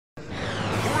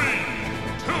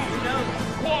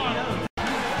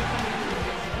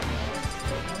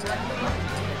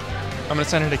I'm gonna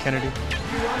send her to Kennedy.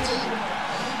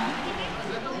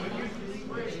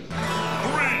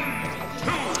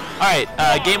 All right,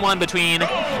 game one between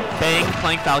Bang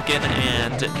playing Falcon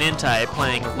and Nintai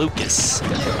playing Lucas.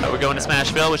 We're going to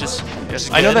Smashville, which is good.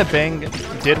 I know that Bang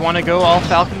did want to go all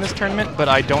Falcon this tournament, but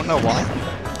I don't know why.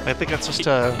 I think that's just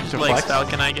to likes flex.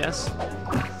 Falcon, I guess.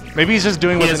 Maybe he's just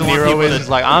doing what the Nero is. He's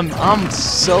like, I'm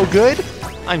so good.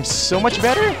 I'm so much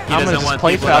better. I'm gonna just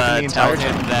play Falcon the entire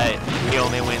time. That he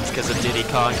only wins because of Diddy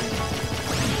Kong.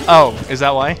 Oh, is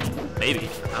that why? Maybe.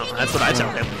 I don't know. That's what I tell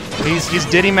him. He's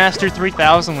Diddy Master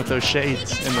 3000 with those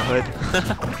shades in the hood.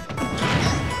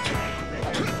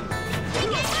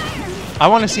 I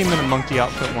want to see him in a monkey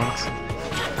outfit once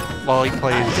while he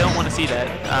plays. I don't want to see that.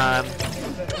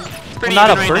 It's pretty not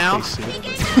a right birthday now. suit.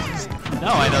 No,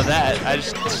 I know that. I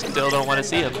just still don't want to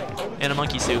see him in a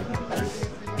monkey suit.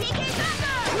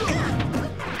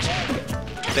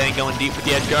 Bang going deep with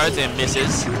the edge guards and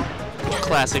misses.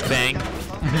 Classic Bang.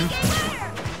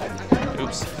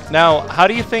 Oops. Now, how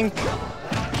do you think?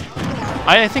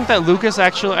 I think that Lucas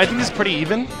actually. I think he's pretty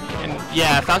even.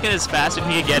 Yeah, Falcon is fast and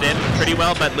he can get in pretty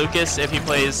well, but Lucas, if he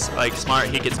plays like smart,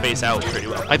 he can space out pretty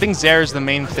well. I think Zaire is the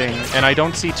main thing, and I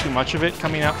don't see too much of it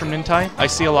coming out from Nintai. I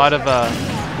see a lot of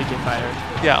he can fire.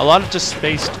 Yeah, a lot of just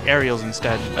spaced aerials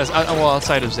instead, well,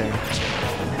 outside of Zaire.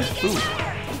 Ooh.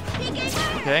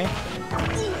 Okay.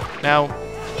 Now,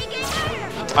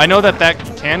 I know that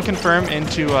can confirm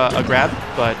into a grab,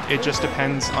 but it just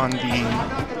depends on the.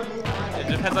 It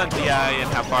depends on DI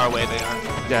and how far away they are.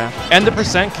 Yeah, and the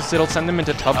percent, because it'll send them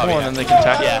into tub pool and then they can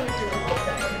tech. Yeah.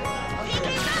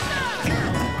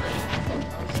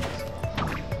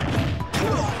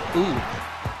 Ooh.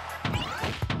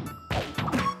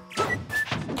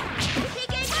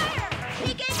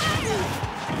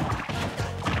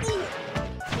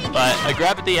 But a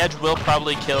grab at the edge will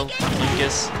probably kill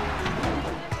Lucas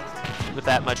with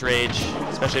that much rage,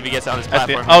 especially if he gets on his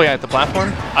platform. Oh yeah, at the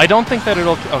platform? I don't think that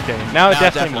it'll. Okay, now it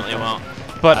definitely won't.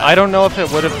 But I don't know if it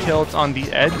would have killed on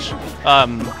the edge.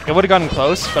 It would have gotten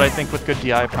close, but I think with good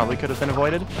DI, it probably could have been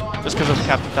avoided, just because of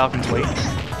Captain Falcon's weight.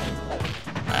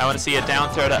 I want to see a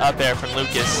down throw to up air from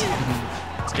Lucas.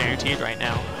 It's guaranteed right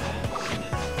now.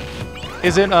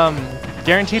 Is it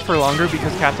guaranteed for longer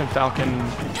because Captain Falcon...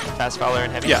 Fast faller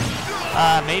and heavy? Yeah.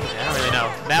 Maybe. I don't really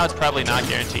know. Now it's probably not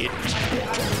guaranteed.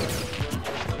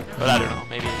 But I don't know.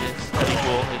 Maybe it is. That'd be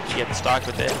cool if you get the stock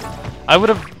with it. I would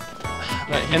have...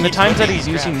 In the times that he's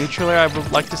using neutral air, I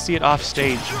would like to see it off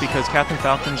stage because Captain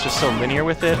Falcon's just so linear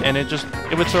with it, and it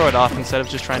would throw it off instead of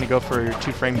just trying to go for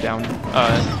 2-frame down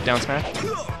smash.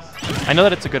 I know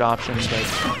that it's a good option, but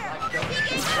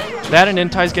that and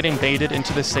Nintai's getting baited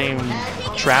into the same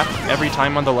trap every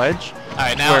time on the ledge. All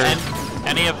right, now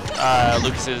any of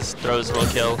Lucas's throws will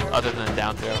kill other than a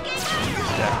down throw.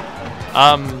 Yeah.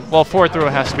 Well, forward throw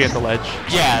has to be at the ledge.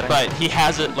 Yeah, but he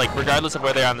has it like regardless of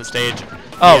where they're on the stage.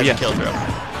 Oh yeah. Kill throw.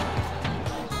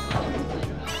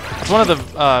 It's one of the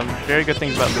very good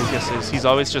things about Lucas is he's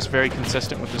always just very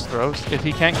consistent with his throws. If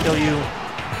he can't kill you,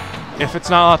 if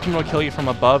it's not optimal to kill you from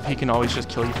above, he can always just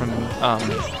kill you from a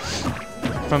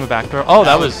back throw. Oh,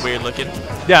 that was weird looking.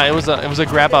 Yeah, it was a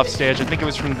grab off stage. I think it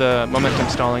was from the momentum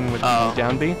stalling with the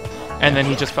down B, and then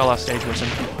he just fell off stage with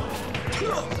him.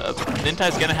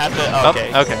 Nintai's gonna have to. Okay.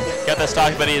 Okay. Got that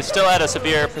stock, but he is still at a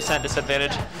severe percent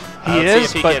disadvantage. He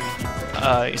is, but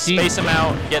space him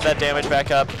out, get that damage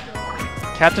back up.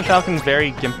 Captain Falcon's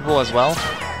very gimpable as well,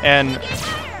 and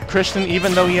Christian,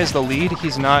 even though he has the lead,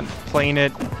 he's not playing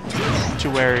it to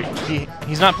where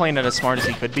he's not playing it as smart as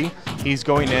he could be. He's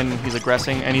going in, he's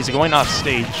aggressing, and he's going off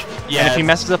stage. Yeah. And if he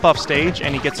messes up off stage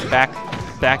and he gets back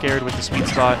aired with the sweet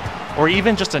spot, or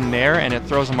even just a nair and it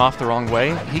throws him off the wrong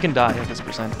way, he can die at this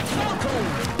percent. It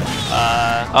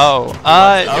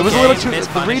was a little too.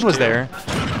 The read was there,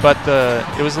 but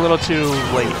it was a little too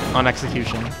late on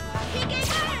execution.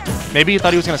 Maybe he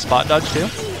thought he was gonna spot dodge too,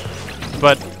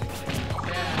 but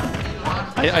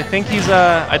I think he's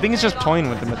just toying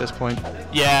with him at this point.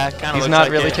 Yeah, kind of. He's not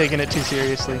really taking it too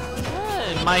seriously.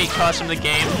 It might cost him the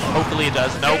game. Hopefully it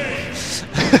does. Nope.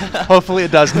 Hopefully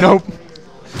it does. Nope.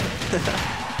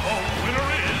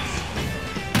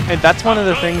 And that's one of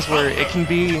the things where it can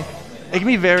be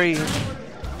very,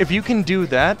 if you can do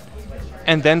that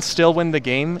and then still win the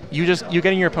game, you get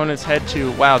in your opponent's head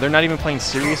to, wow, they're not even playing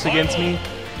serious against me.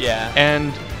 Yeah.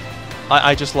 And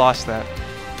I just lost that.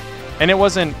 And it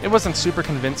wasn't super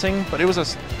convincing, but it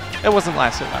wasn't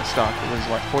last stock. It was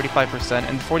what, 45%,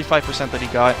 and the 45% that he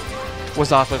got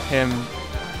was off of him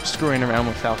screwing around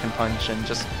with Falcon Punch and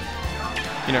just,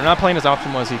 not playing as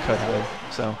optimal as he could have.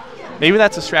 So maybe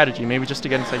that's a strategy, maybe just to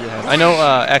get inside your head. I know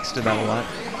X did that a lot.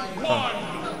 So.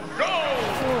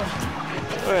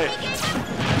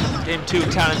 Game 2,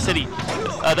 Town and City.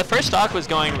 The first stock was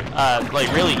going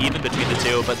like really even between the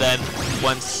two, but then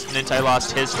once Nintai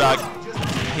lost his stock,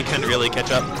 he couldn't really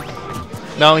catch up.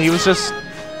 No, he was just.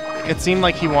 It seemed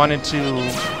like he wanted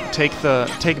to take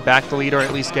back the lead or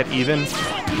at least get even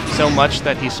so much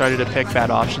that he started to pick bad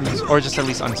options or just at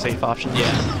least unsafe options.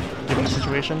 Yeah. Given the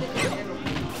situation.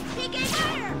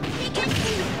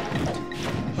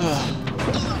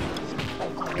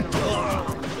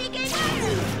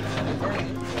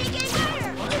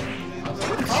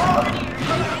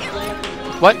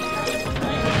 What?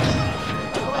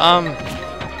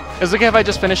 Is it okay if I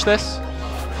just finish this?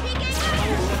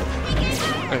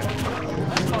 Okay.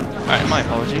 Alright, my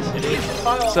apologies.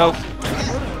 So,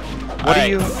 what do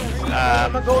you...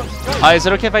 is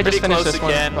it okay if I just finish this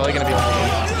one? Probably gonna be...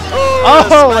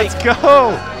 Oh, let's go!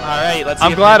 Alright, let's see.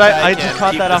 I'm glad I just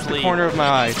caught that off the corner of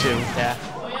my eye, too. Yeah.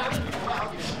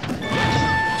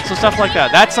 So stuff like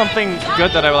that. That's something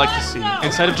good that I would like to see.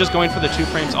 Instead of just going for the 2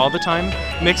 frames all the time,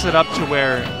 mix it up to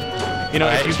where, you know,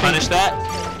 if you punish that,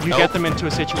 you get them into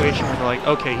a situation where they're like,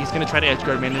 okay, he's going to try to edge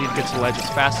guard me, and then he gets to the ledge as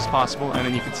fast as possible, and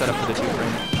then you can set up for the 2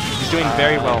 frame. He's doing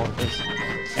very well with this.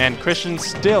 And Christian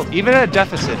still, even at a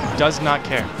deficit, does not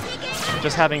care.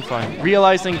 Just having fun.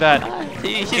 Realizing that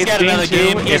he's it's got game another 2,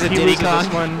 game. He has if a he Diddy loses Kong.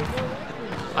 this one,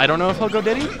 I don't know if he'll go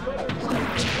Diddy.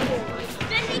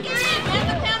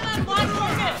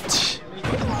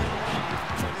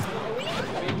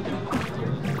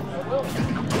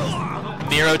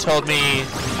 Nero told me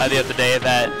the other day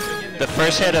that the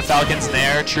first hit of Falcon's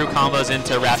Snare true combos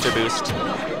into Raptor Boost.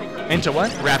 Into what?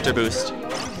 Raptor Boost.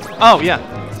 Oh, yeah.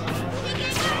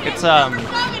 It's, I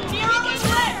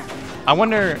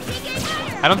wonder,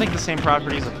 I don't think the same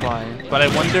properties apply, but I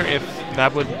wonder if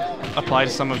that would apply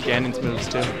to some of Ganon's moves,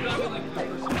 too.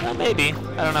 Well, maybe.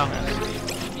 I don't know.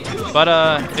 But,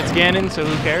 it's Ganon, so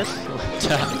who cares?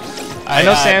 I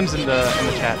know Sam's in the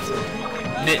chat, so.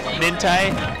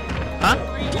 Nintai? Huh?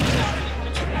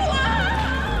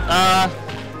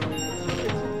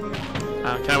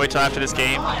 Can I wait till after this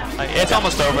game? It's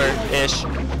almost over-ish.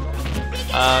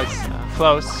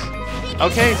 Close.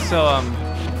 Okay, so,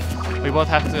 we both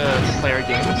have to play our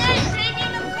games, so.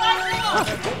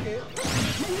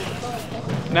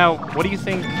 Now, what do you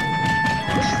think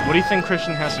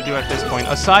Christian has to do at this point,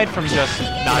 aside from just,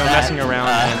 messing around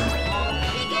and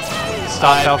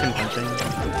stop Falcon punching?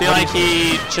 I feel like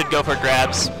he should go for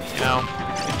grabs, you know,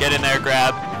 get in there,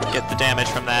 grab, get the damage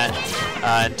from that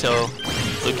until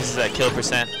Lucas is at kill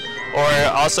 %. Or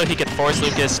also he could force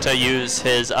Lucas to use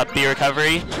his up B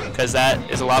recovery, because that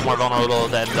is a lot more vulnerable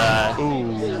than the...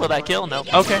 Ooh. Will that kill? No.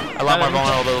 Okay. A lot more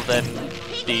vulnerable than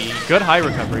the... Good high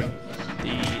recovery.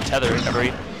 The tether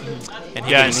recovery. And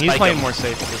yeah, and he's playing more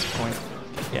safe at this point.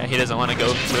 Yeah, he doesn't want to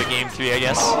go to a game 3, I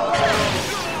guess.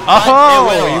 Oh,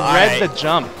 you read the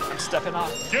jump. I'm stepping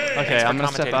off. Okay, I'm going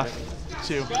to step off,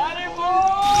 too. Got it,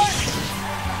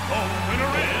 the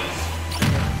winner is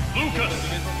Lucas.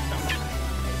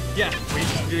 Yeah, we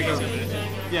do go.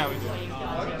 Yeah, we do.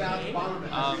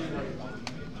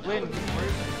 Lynn,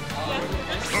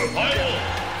 Survival.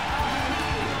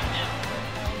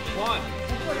 Juan,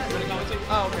 you want to commentate?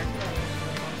 Oh, okay.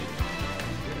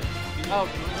 Oh,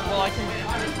 well, I can.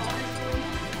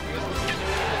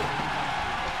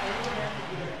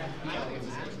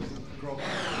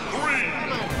 3,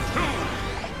 2,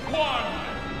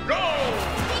 1, go!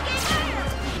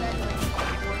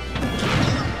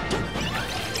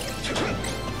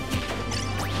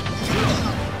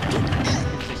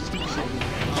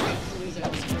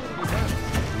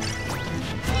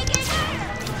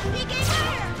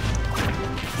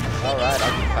 Alright,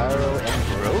 Pyro and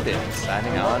Rodin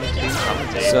signing on to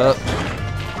commentate. So,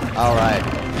 alright.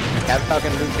 Captain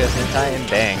Falcon, Lucas, Nintai, and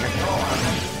Bang.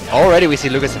 Already we see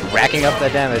Lucas racking up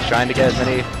that damage, trying to get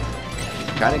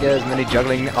as many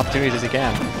juggling opportunities as he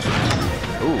can.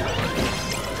 Ooh.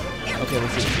 Okay,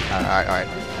 let's see. Alright.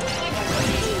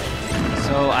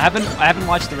 So I haven't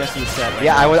watched the rest of the set. Right?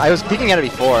 Yeah, I was peeking at it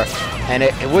before, and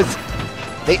it was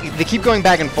they keep going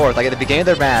back and forth. Like at the beginning of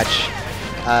their match,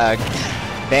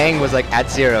 Bang was like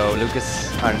at 0, Lucas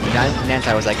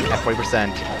Nintai was like at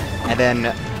 40%, and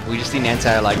then we just see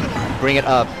Nintai like bring it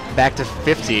up back to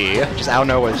 50, just out of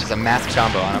nowhere. It's just a massive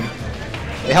combo on him.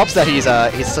 It helps that he's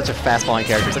such a fast-falling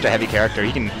character, such a heavy character.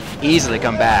 He can easily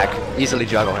come back, easily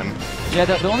juggle him. Yeah,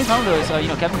 the only problem though is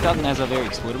Captain Falcon has a very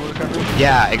exploitable recovery.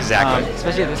 Yeah, exactly.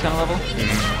 Especially at this kind of level.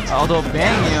 Mm-hmm. Although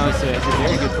Bang, is a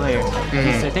very good player.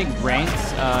 He's I think ranked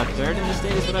 3rd in this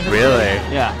day is what I heard. Really?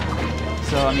 Yeah.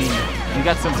 So I mean, we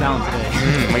got some talent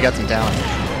today. We got some talent.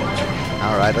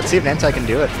 All right, let's see if Nintai can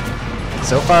do it.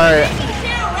 So far,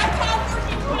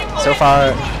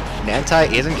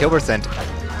 Nintai is in kill %.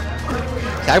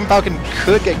 Captain Falcon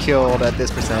could get killed at this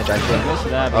percentage, I think. Goes for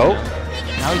that, but,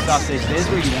 now he's off stage. This is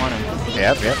where you want him.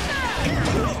 Yep, yep.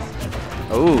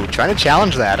 Oh, trying to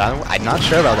challenge that. I'm not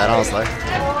sure about that, honestly.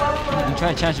 You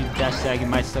try to challenge your dash tag, it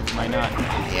might stuff, it might not.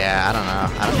 Yeah, I don't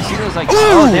know. You see those like, Ooh!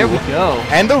 oh, there we go.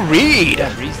 And the read!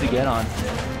 Yeah, reads to get on.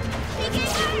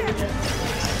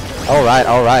 Alright,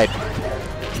 alright.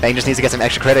 Bang just needs to get some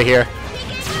extra credit here.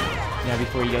 Yeah,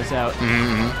 before he goes out.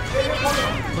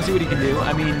 Mm-hmm. We'll see what he can do.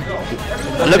 I mean...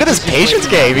 Look at this patience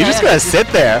game. He's just going to sit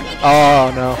there.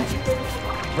 Oh, no.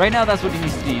 Right now, that's what he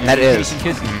needs to do. You know, That is.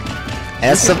 Because and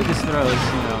that's some... with his throws, you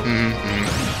know.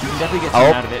 Mm-hmm. You can definitely get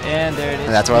something out of it. And there it is.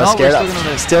 And that's what I was scared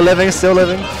of. Still living, still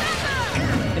living.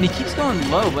 And he keeps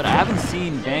going low, but I haven't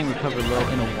seen Bang recover low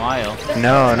in a while.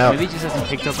 No, no. Maybe he just hasn't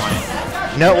picked up on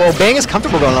it. No, well, Bang is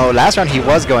comfortable going low. Last round he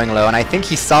was going low, and I think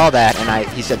he saw that, and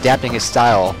he's adapting his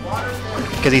style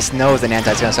because he knows that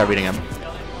Nantai's going to start reading him.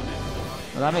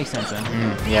 Well, that makes sense then.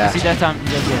 Yeah. See, that time he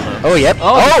does go low. Oh, yep.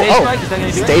 Oh, stage spike? Is that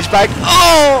going to do stage it? spike.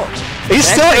 Oh! He's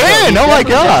still in! Oh my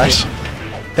gosh!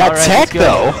 That tech,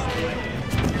 though.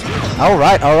 All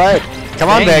right, all right. Come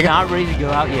on, Bang. He's not ready to go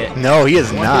out yet. No, he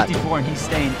is not. 154 and he's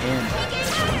staying in.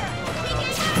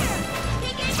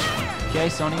 Okay,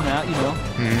 zoning him out, you know.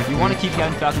 You want to keep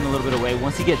Captain Falcon a little bit away.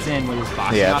 Once he gets in with his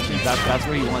boxing options, that's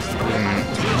where he wants to be.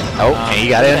 Oh, and he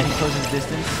got in. He closes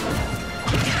distance.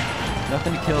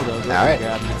 Nothing to kill, though. All right.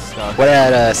 Grab and get stuck. What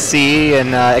at C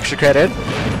and extra credit?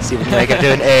 See if we can make it to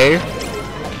an A.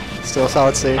 Still a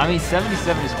solid C. I mean,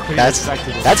 77 is pretty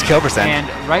respectable. That's kill percent.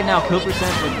 And right now, kill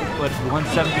percent with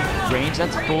 170 range,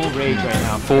 that's full rage right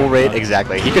now. Full rate,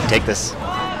 exactly. He could take this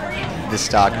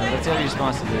stock. Let's see how he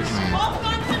responds to this.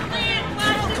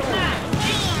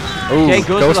 Ooh, Okay,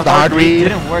 goes for the hard read. read.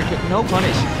 Didn't work. No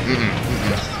punish.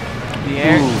 The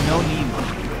air, no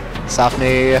need. Soft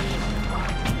knee.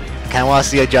 Kind of want to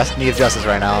see a knee of justice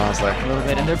right now, honestly. A little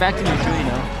bit, and they're back to neutral, you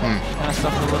know. Kind of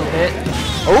suffered a little bit.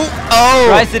 Oh!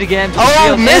 Tries it again.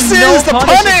 Oh, misses the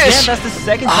punish! Again, that's the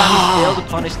second time he's failed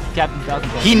to punish Captain Falcon.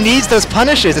 He needs those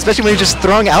punishes, especially when he's just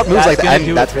throwing out moves like that.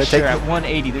 And that's going gonna to take. At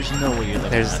 180, there's no way you're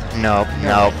looking There's at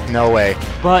no way.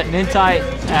 But Nintai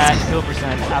at kill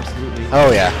percent, absolutely.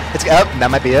 Oh yeah, it's up. That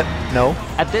might be it. No.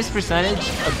 At this percentage,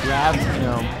 a grab, you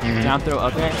know, down throw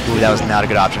up air. Ooh, that was not a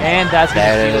good option. And that's gonna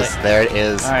there it steal is. it. There it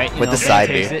is. All right, with the side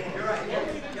B.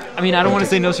 I mean, I don't want to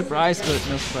say no surprise, but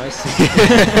no surprise.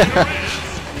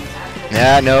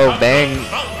 Yeah, no, Bang.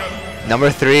 Number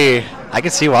 3. I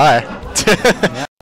can see why.